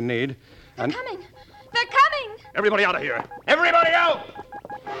things we need. They're coming! They're coming! Everybody out of here! Everybody out!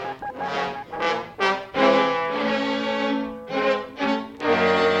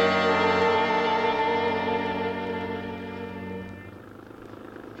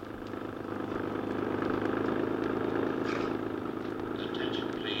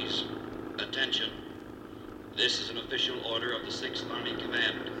 Attention. This is an official order of the 6th Army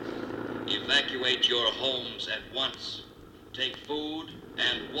Command. Evacuate your homes at once. Take food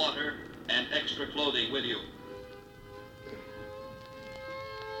and water and extra clothing with you.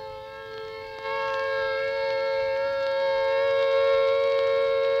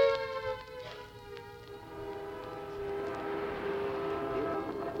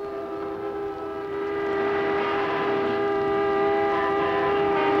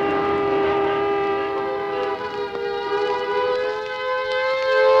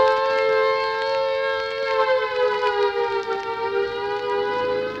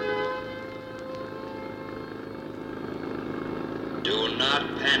 Do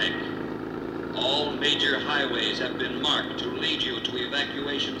not panic. All major highways have been marked to lead you to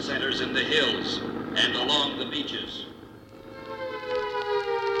evacuation centers in the hills and along the beaches.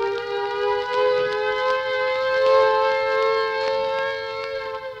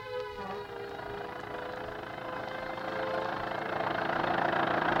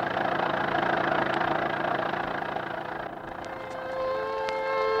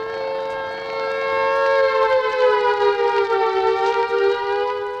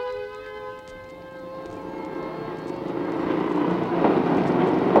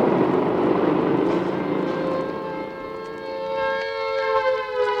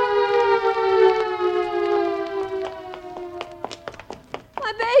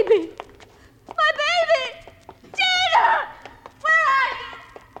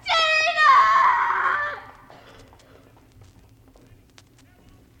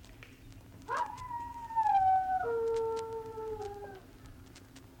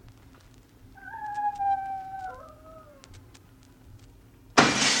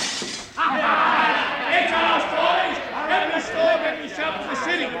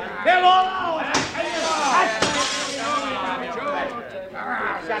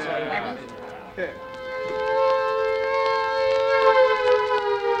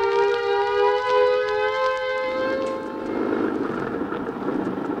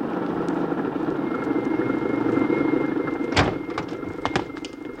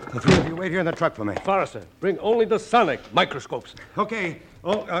 Wait here in the truck for me. Forrester, bring only the sonic microscopes. Okay.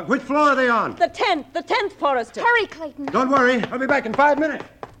 Which floor are they on? The 10th, Forrester. Hurry, Clayton. Don't worry. I'll be back in 5 minutes.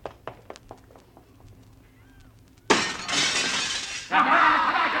 Look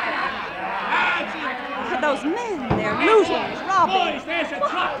at those men. They're looting, robbing. Boys, there's a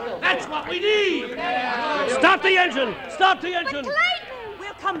truck. That's what we need. Stop the engine! Stop the engine! But Clayton!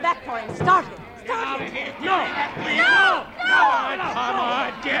 We'll come back for him. Start it. Start it. No! No! Come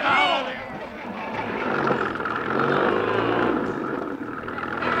on, get out of there!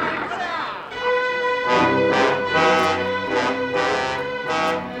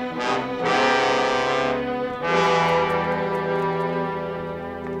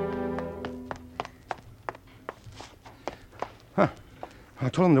 I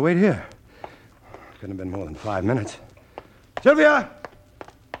told him to wait here. Couldn't have been more than 5 minutes. Sylvia!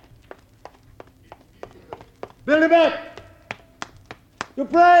 Billy Beck! You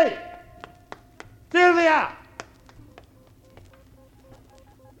pray! Sylvia!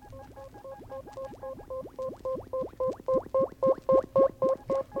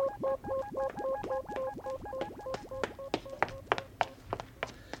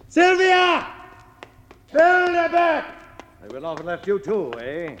 Sylvia! Billy Beck! They went off and left you too,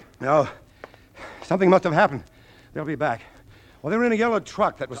 eh? No. Something must have happened. They'll be back. Well, they were in a yellow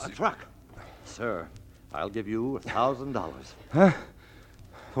truck that was... A truck? Sir, I'll give you $1,000. Huh?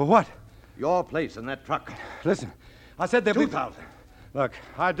 For what? Your place in that truck. Listen, I said they'll be... 2,000. Look,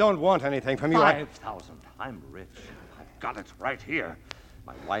 I don't want anything from you. 5,000. I'm rich. I've got it right here.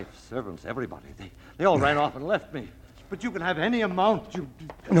 My wife, servants, everybody. They all ran off and left me. But you can have any amount you...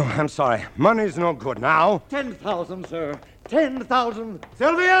 No, I'm sorry. Money's no good now. 10,000, sir. 10,000.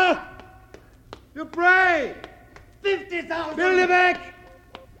 Sylvia! You pray! 50,000! Billy Beck!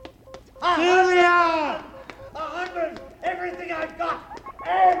 Sylvia! 100! Everything I've got!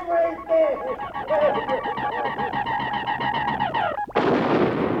 Everything!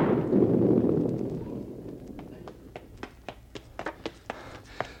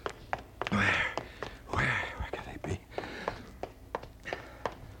 Where could they be?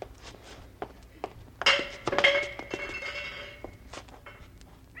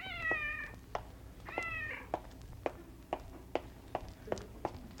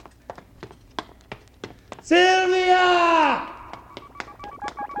 Sylvia!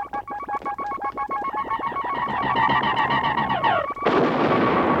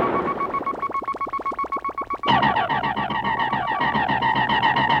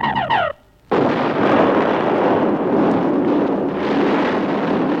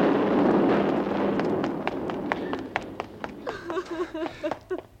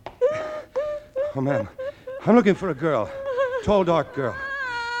 Oh, ma'am, I'm looking for a girl. Tall, dark girl.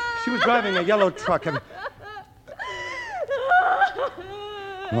 She was driving a yellow truck and...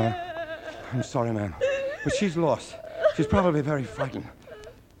 Well, I'm sorry, ma'am, but she's lost. She's probably very frightened.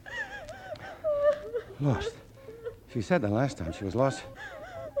 Lost. She said the last time she was lost,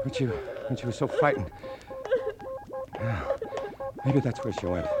 when she was so frightened. Well, maybe that's where she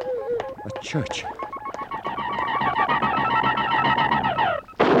went. A church.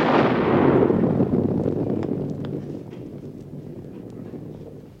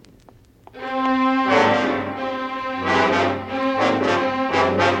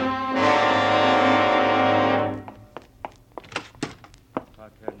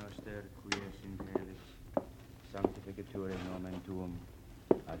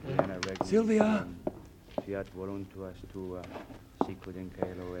 Sylvia! Sylvia!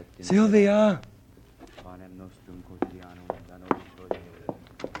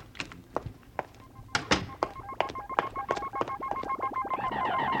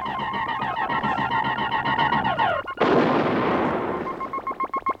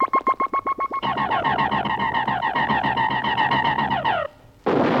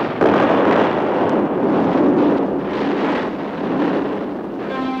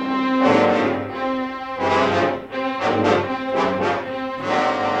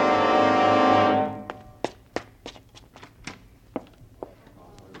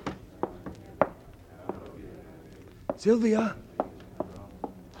 Sylvia?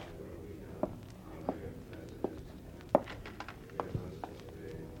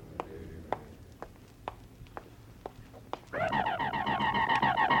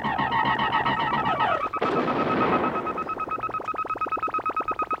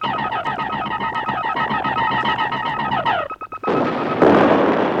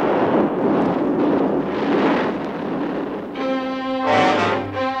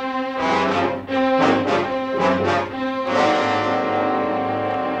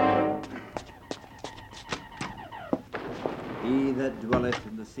 He that dwelleth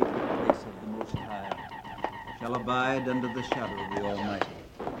in the secret place of the Most High shall abide under the shadow of the Almighty.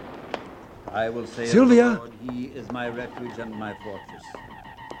 I will say Sylvia! of the Lord, He is my refuge and my fortress.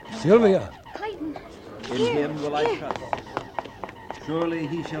 Sylvia! Clayton! In Him will I trust. Surely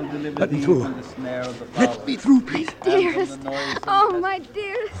He shall deliver Let me thee through. from the snare of the fowler. Let me through, please. Dearest! Oh, my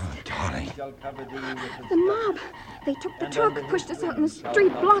dearest! Darling. He shall cover thee with His The mob. They took the truck, pushed us out in the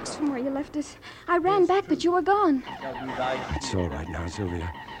street blocks from where you left us. I ran back, but you were gone. It's all right now,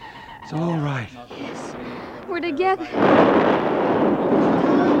 Sylvia. It's all right. Yes, we're together.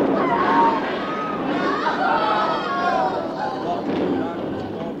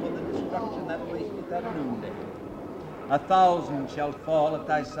 At noonday. 1,000 shall fall at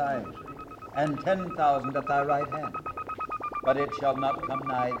thy side, and 10,000 at thy right hand. but it shall not come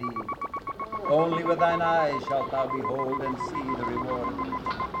nigh thee. Only with thine eyes shalt thou behold and see the reward of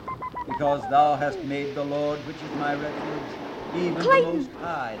it. Because thou hast made the Lord, which is my refuge, even the Most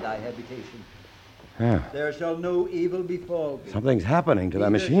High, thy habitation. Yeah. There shall no evil befall thee. Something's happening to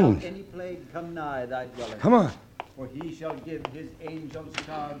that Neither machine. shall any plague come nigh thy dwelling. Come on. For he shall give his angels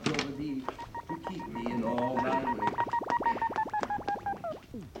charge over thee to keep thee in all thy ways.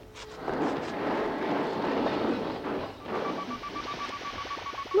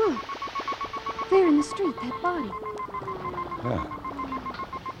 Look. There in the street, that body. Yeah.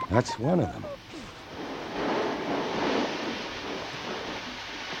 That's one of them.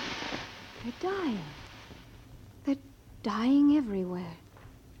 They're dying. They're dying everywhere.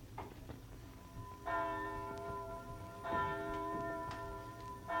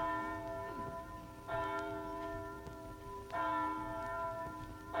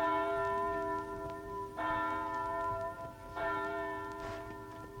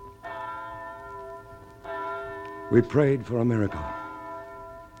 We prayed for a miracle.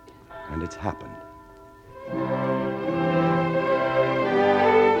 And it's happened.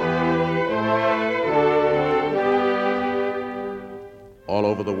 All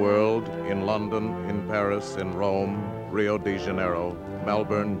over the world, in London, in Paris, in Rome, Rio de Janeiro,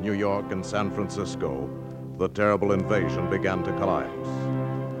 Melbourne, New York, and San Francisco, the terrible invasion began to collapse.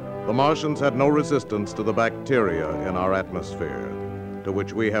 The Martians had no resistance to the bacteria in our atmosphere, to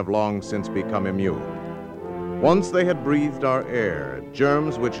which we have long since become immune. Once they had breathed our air,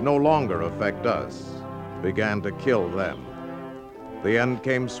 germs which no longer affect us began to kill them. The end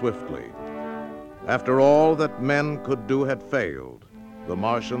came swiftly. After all that men could do had failed, the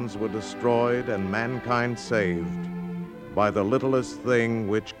Martians were destroyed and mankind saved by the littlest thing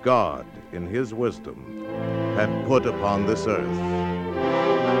which God, in his wisdom, had put upon this earth.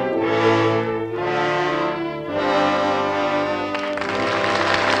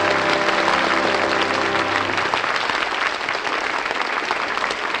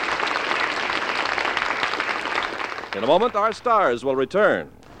 In a moment, our stars will return.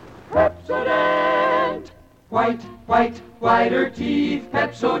 Pepsodent! White, white, whiter teeth,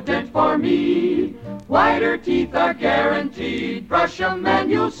 Pepsodent for me. Whiter teeth are guaranteed. Brush 'em and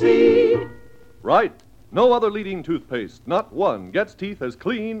you'll see. Right. No other leading toothpaste, not one, gets teeth as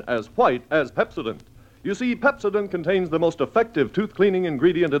clean, as white as Pepsodent. You see, Pepsodent contains the most effective tooth cleaning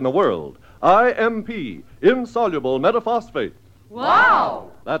ingredient in the world, IMP, insoluble metaphosphate.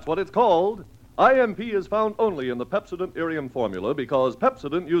 Wow! That's what it's called. IMP is found only in the Pepsodent Irium formula because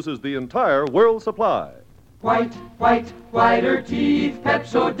Pepsodent uses the entire world supply. White, white, whiter teeth,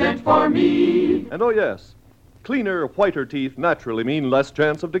 Pepsodent for me. And oh yes, cleaner, whiter teeth naturally mean less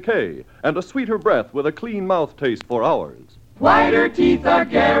chance of decay and a sweeter breath with a clean mouth taste for hours. Whiter teeth are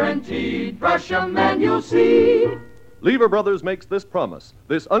guaranteed. Brush 'em and you'll see. Lever Brothers makes this promise,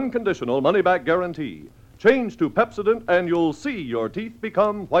 this unconditional money-back guarantee. Change to Pepsodent and you'll see your teeth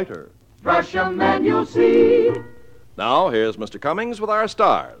become whiter. Brush 'em and you'll see. Now, here's Mr. Cummings with our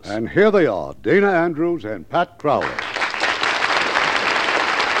stars. And here they are, Dana Andrews and Pat Crowley.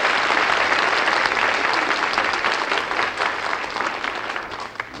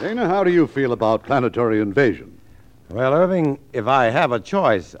 Dana, how do you feel about planetary invasion? Well, Irving, if I have a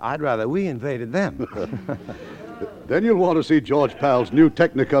choice, I'd rather we invaded them. Then you'll want to see George Pal's new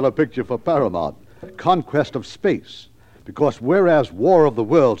Technicolor picture for Paramount, Conquest of Space. Because whereas War of the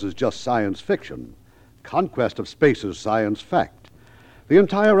Worlds is just science fiction, Conquest of Space is science fact. The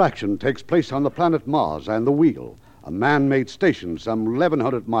entire action takes place on the planet Mars and the Wheel, a man-made station some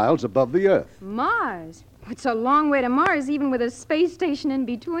 1,100 miles above the Earth. Mars? It's a long way to Mars, even with a space station in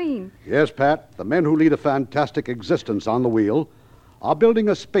between. Yes, Pat, the men who lead a fantastic existence on the Wheel are building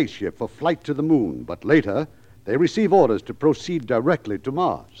a spaceship for flight to the moon, but later they receive orders to proceed directly to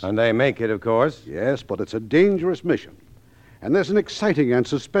Mars. And they make it, of course. Yes, but it's a dangerous mission. And there's an exciting and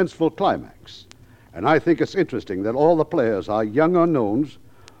suspenseful climax. And I think it's interesting that all the players are young unknowns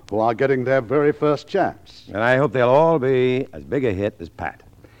who are getting their very first chance. And I hope they'll all be as big a hit as Pat.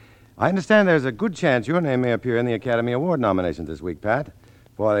 I understand there's a good chance your name may appear in the Academy Award nominations this week, Pat,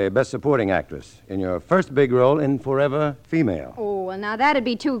 for the Best Supporting Actress in your first big role in Forever Female. Oh, well, now that'd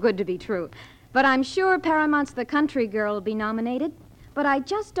be too good to be true. But I'm sure Paramount's The Country Girl will be nominated. But I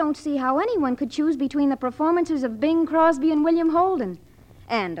just don't see how anyone could choose between the performances of Bing Crosby and William Holden.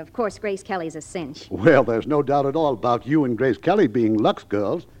 And, of course, Grace Kelly's a cinch. Well, there's no doubt at all about you and Grace Kelly being Lux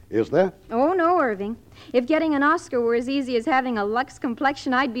girls, is there? Oh, no, Irving. If getting an Oscar were as easy as having a Lux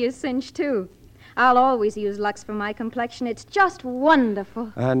complexion, I'd be a cinch, too. I'll always use Lux for my complexion. It's just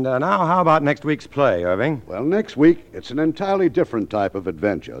wonderful. And now, how about next week's play, Irving? Well, next week, it's an entirely different type of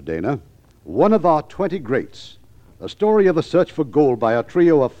adventure, Dana. One of our 20 greats, a story of the search for gold by a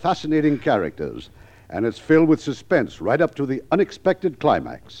trio of fascinating characters, and it's filled with suspense right up to the unexpected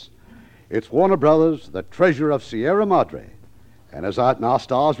climax. It's Warner Brothers' The Treasure of Sierra Madre. And our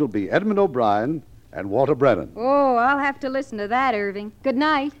stars will be Edmund O'Brien and Walter Brennan. Oh, I'll have to listen to that, Irving. Good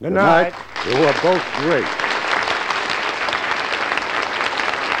night. Good night. You are both great.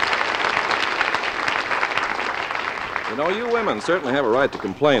 You know, you women certainly have a right to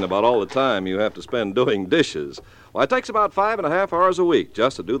complain about all the time you have to spend doing dishes. Well, it takes about 5.5 hours a week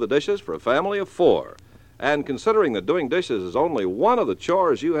just to do the dishes for a family of 4. And considering that doing dishes is only one of the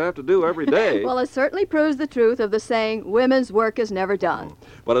chores you have to do every day... Well, it certainly proves the truth of the saying, women's work is never done.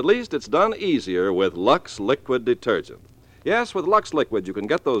 But at least it's done easier with Lux Liquid Detergent. Yes, with Lux Liquid, you can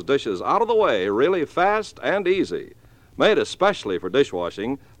get those dishes out of the way really fast and easy. Made especially for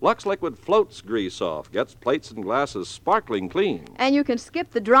dishwashing, Lux Liquid floats grease off, gets plates and glasses sparkling clean. And you can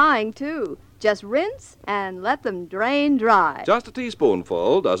skip the drying, too. Just rinse and let them drain dry. Just a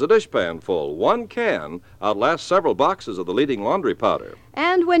teaspoonful does a dishpan full. 1 can outlasts several boxes of the leading laundry powder.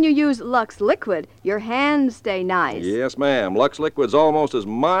 And when you use Lux Liquid, your hands stay nice. Yes, ma'am. Lux Liquid's almost as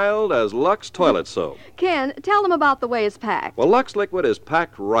mild as Lux toilet soap. Ken, tell them about the way it's packed. Well, Lux Liquid is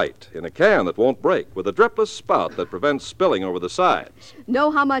packed right in a can that won't break with a dripless spout that prevents spilling over the sides. Know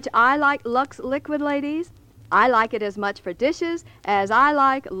how much I like Lux Liquid, ladies? I like it as much for dishes as I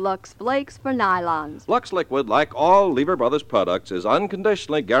like Lux Flakes for nylons. Lux Liquid, like all Lever Brothers products, is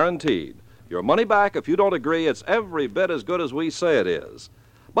unconditionally guaranteed. Your money back if you don't agree it's every bit as good as we say it is.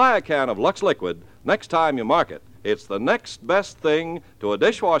 Buy a can of Lux Liquid next time you mark it. It's the next best thing to a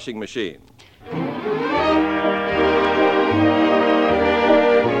dishwashing machine.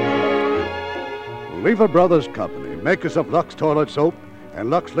 Lever Brothers Company, makers of Lux Toilet Soap and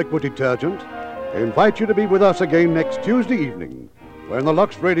Lux Liquid Detergent, invite you to be with us again next Tuesday evening when the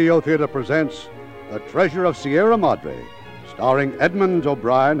Lux Radio Theater presents The Treasure of Sierra Madre, starring Edmund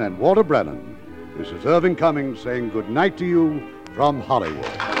O'Brien and Walter Brennan. This is Irving Cummings saying good night to you from Hollywood.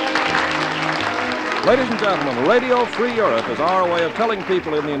 Ladies and gentlemen, Radio Free Europe is our way of telling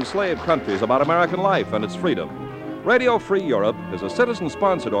people in the enslaved countries about American life and its freedom. Radio Free Europe is a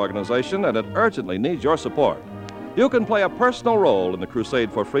citizen-sponsored organization, and it urgently needs your support. You can play a personal role in the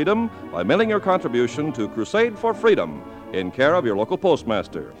crusade for freedom by mailing your contribution to Crusade for Freedom in care of your local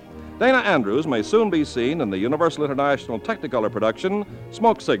postmaster. Dana Andrews may soon be seen in the Universal International Technicolor production,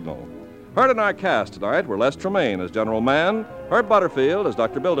 Smoke Signal. Heard in our cast tonight were Les Tremaine as General Mann, Herb Butterfield as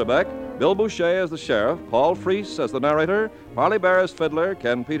Dr. Bilderbeck, Bill Boucher as the sheriff, Paul Freese as the narrator, Harley Bear as fiddler,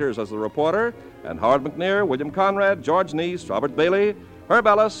 Ken Peters as the reporter, and Howard McNear, William Conrad, George Neese, Robert Bailey, Herb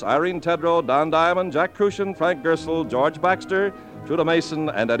Ellis, Irene Tedrow, Don Diamond, Jack Crucian, Frank Gersel, George Baxter, Truda Mason,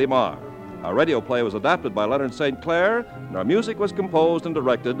 and Eddie Marr. Our radio play was adapted by Leonard St. Clair, and our music was composed and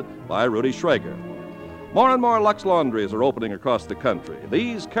directed by Rudy Schrager. More and more Lux laundries are opening across the country.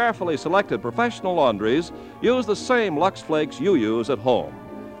 These carefully selected professional laundries use the same Lux Flakes you use at home.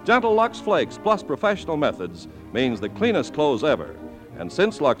 Gentle Lux Flakes plus professional methods means the cleanest clothes ever. And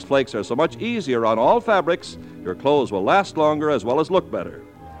since Lux Flakes are so much easier on all fabrics, your clothes will last longer as well as look better.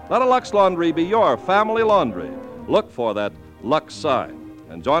 Let a Lux laundry be your family laundry. Look for that Lux sign.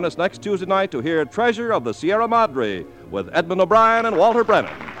 And join us next Tuesday night to hear Treasure of the Sierra Madre with Edmund O'Brien and Walter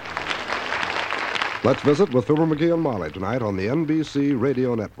Brennan. Let's visit with Fibber McGee and Molly tonight on the NBC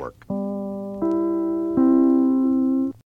Radio Network.